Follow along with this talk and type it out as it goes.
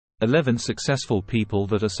11 Successful People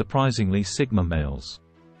That Are Surprisingly Sigma Males.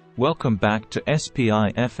 Welcome back to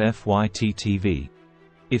SPIFFYT TV.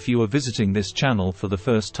 If you are visiting this channel for the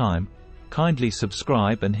first time, kindly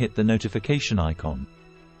subscribe and hit the notification icon.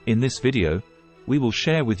 In this video, we will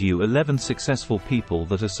share with you 11 successful people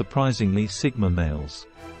that are surprisingly Sigma males.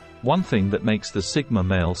 One thing that makes the Sigma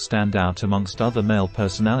male stand out amongst other male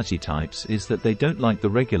personality types is that they don't like the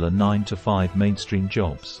regular 9-to-5 mainstream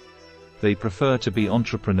jobs. They prefer to be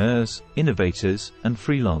entrepreneurs, innovators, and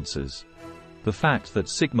freelancers. The fact that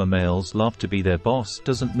Sigma males love to be their boss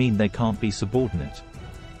doesn't mean they can't be subordinate.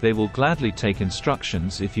 They will gladly take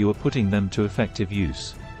instructions if you are putting them to effective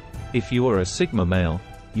use. If you are a Sigma male,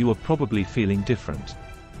 you are probably feeling different.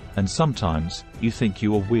 And sometimes, you think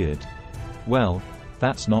you are weird. Well,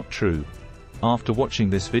 that's not true. After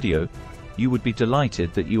watching this video, you would be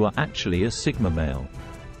delighted that you are actually a Sigma male.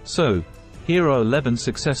 So, here are 11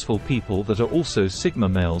 successful people that are also Sigma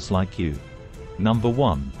males like you. Number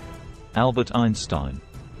 1. Albert Einstein.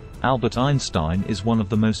 Albert Einstein is one of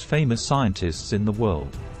the most famous scientists in the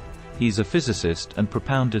world. He's a physicist and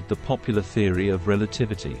propounded the popular theory of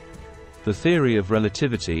relativity. The theory of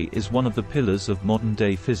relativity is one of the pillars of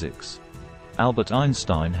modern-day physics. Albert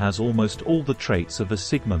Einstein has almost all the traits of a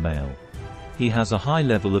Sigma male. He has a high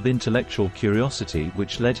level of intellectual curiosity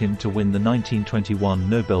which led him to win the 1921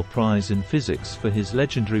 Nobel Prize in Physics for his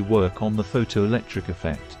legendary work on the photoelectric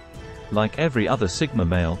effect. Like every other Sigma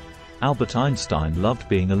male, Albert Einstein loved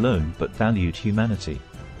being alone but valued humanity.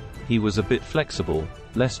 He was a bit flexible,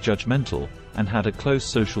 less judgmental, and had a close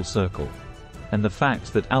social circle. And the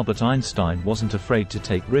fact that Albert Einstein wasn't afraid to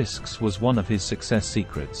take risks was one of his success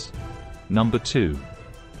secrets. Number 2.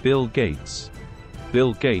 Bill Gates.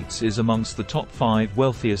 Bill Gates is amongst the top 5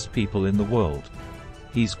 wealthiest people in the world.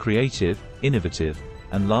 He's creative, innovative,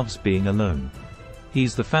 and loves being alone.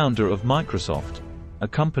 He's the founder of Microsoft, a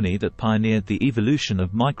company that pioneered the evolution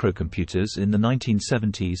of microcomputers in the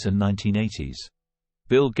 1970s and 1980s.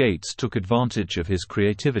 Bill Gates took advantage of his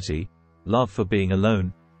creativity, love for being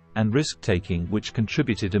alone, and risk-taking which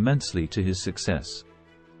contributed immensely to his success.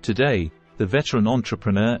 Today, the veteran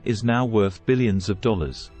entrepreneur is now worth billions of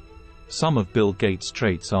dollars. Some of Bill Gates'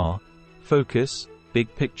 traits are focus,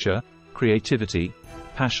 big picture, creativity,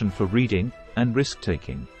 passion for reading, and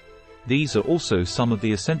risk-taking. These are also some of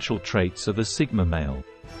the essential traits of a Sigma male.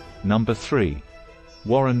 Number 3.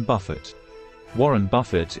 Warren Buffett. Warren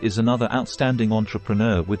Buffett is another outstanding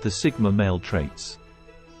entrepreneur with the Sigma male traits.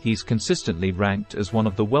 He's consistently ranked as one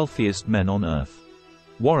of the wealthiest men on earth.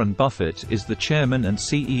 Warren Buffett is the chairman and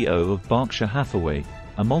CEO of Berkshire Hathaway,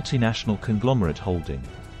 a multinational conglomerate holding.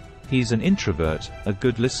 He's an introvert, a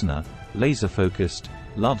good listener, laser-focused,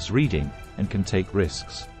 loves reading, and can take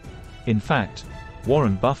risks. In fact,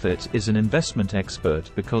 Warren Buffett is an investment expert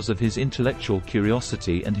because of his intellectual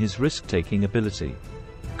curiosity and his risk-taking ability.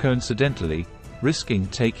 Coincidentally,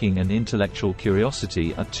 risk-taking and intellectual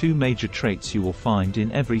curiosity are two major traits you will find in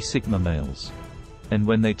every Sigma males. And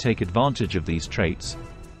when they take advantage of these traits,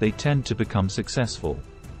 they tend to become successful.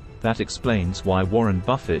 That explains why Warren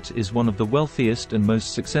Buffett is one of the wealthiest and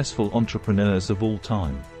most successful entrepreneurs of all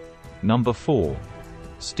time. Number 4.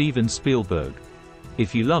 Steven Spielberg.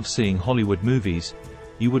 If you love seeing Hollywood movies,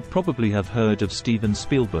 you would probably have heard of Steven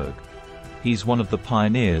Spielberg. He's one of the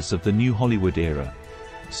pioneers of the new Hollywood era.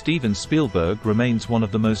 Steven Spielberg remains one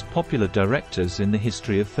of the most popular directors in the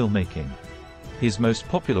history of filmmaking. His most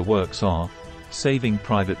popular works are Saving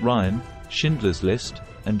Private Ryan, Schindler's List,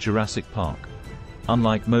 and Jurassic Park.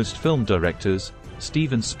 Unlike most film directors,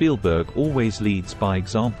 Steven Spielberg always leads by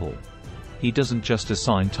example. He doesn't just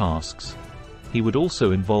assign tasks. He would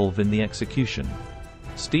also involve in the execution.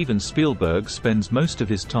 Steven Spielberg spends most of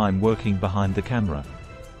his time working behind the camera.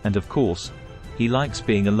 And of course, he likes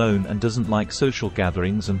being alone and doesn't like social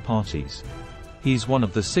gatherings and parties. He's one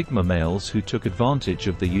of the Sigma males who took advantage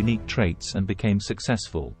of the unique traits and became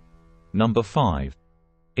successful. Number 5.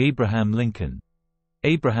 Abraham Lincoln.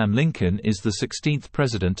 Abraham Lincoln is the 16th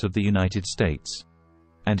President of the United States.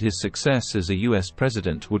 And his success as a U.S.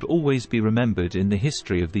 President would always be remembered in the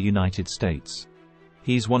history of the United States.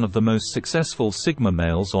 He's one of the most successful Sigma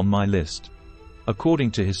males on my list. According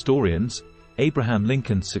to historians, Abraham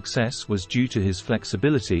Lincoln's success was due to his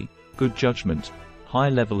flexibility, good judgment, high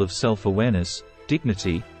level of self-awareness,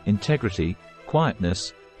 dignity, integrity,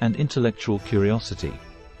 quietness, and intellectual curiosity.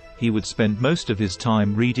 He would spend most of his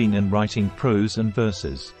time reading and writing prose and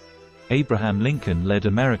verses. Abraham Lincoln led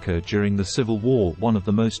America during the Civil War, one of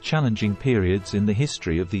the most challenging periods in the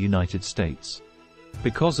history of the United States.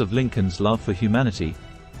 Because of Lincoln's love for humanity,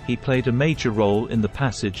 he played a major role in the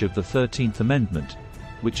passage of the 13th Amendment,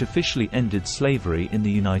 which officially ended slavery in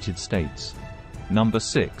the United States. Number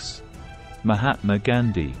 6. Mahatma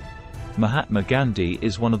Gandhi. Mahatma Gandhi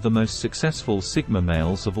is one of the most successful Sigma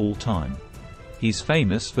males of all time. He's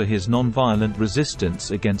famous for his non-violent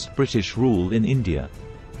resistance against British rule in India,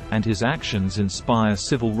 and his actions inspire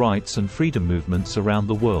civil rights and freedom movements around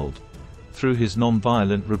the world. Through his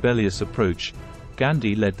non-violent rebellious approach,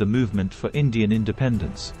 Gandhi led the movement for Indian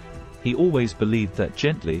independence. He always believed that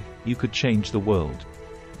gently, you could change the world.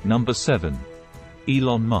 Number 7.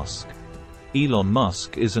 Elon Musk. Elon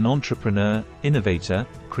Musk is an entrepreneur, innovator,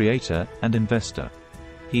 creator, and investor.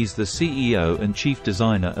 He's the CEO and chief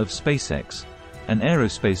designer of SpaceX, an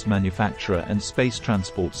aerospace manufacturer and space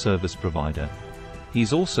transport service provider.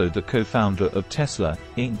 He's also the co-founder of Tesla,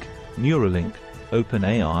 Inc., Neuralink,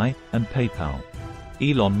 OpenAI, and PayPal.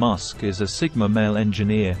 Elon Musk is a Sigma male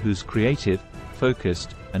engineer who's creative,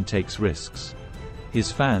 focused, and takes risks.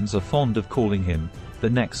 His fans are fond of calling him the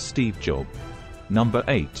next Steve Jobs. Number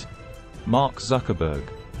 8. Mark Zuckerberg.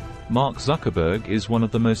 Mark Zuckerberg is one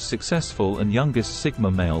of the most successful and youngest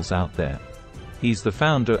Sigma males out there. He's the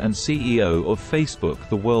founder and CEO of Facebook,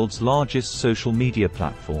 the world's largest social media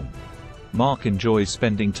platform. Mark enjoys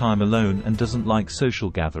spending time alone and doesn't like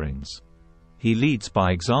social gatherings. He leads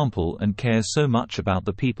by example and cares so much about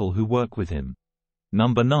the people who work with him.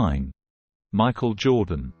 Number 9. Michael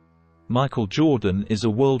Jordan. Michael Jordan is a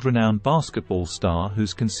world-renowned basketball star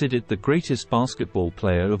who's considered the greatest basketball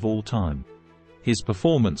player of all time. His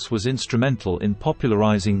performance was instrumental in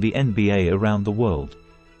popularizing the NBA around the world.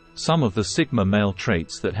 Some of the Sigma male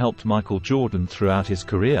traits that helped Michael Jordan throughout his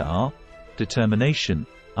career are determination,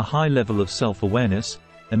 a high level of self-awareness,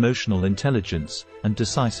 emotional intelligence, and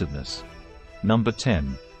decisiveness. Number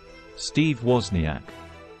 10. Steve Wozniak.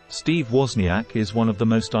 Steve Wozniak is one of the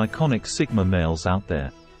most iconic Sigma males out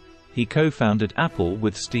there. He co-founded Apple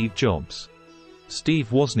with Steve Jobs. Steve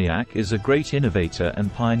Wozniak is a great innovator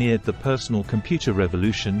and pioneered the personal computer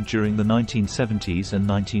revolution during the 1970s and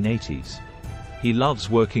 1980s. He loves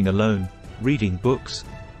working alone, reading books,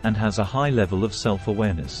 and has a high level of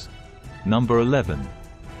self-awareness. Number 11.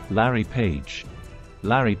 Larry Page.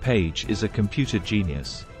 Larry Page is a computer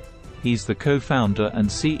genius. He's the co-founder and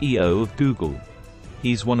CEO of Google.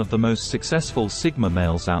 He's one of the most successful Sigma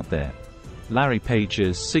males out there. Larry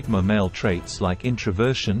Page's Sigma male traits like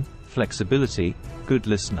introversion, flexibility, good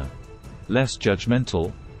listener, less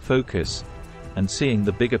judgmental, focus, and seeing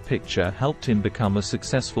the bigger picture helped him become a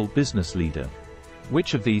successful business leader.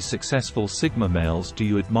 Which of these successful Sigma males do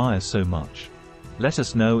you admire so much? Let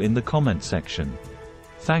us know in the comment section.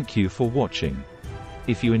 Thank you for watching.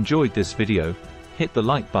 If you enjoyed this video, hit the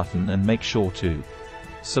like button and make sure to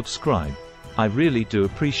subscribe. I really do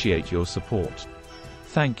appreciate your support.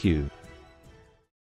 Thank you.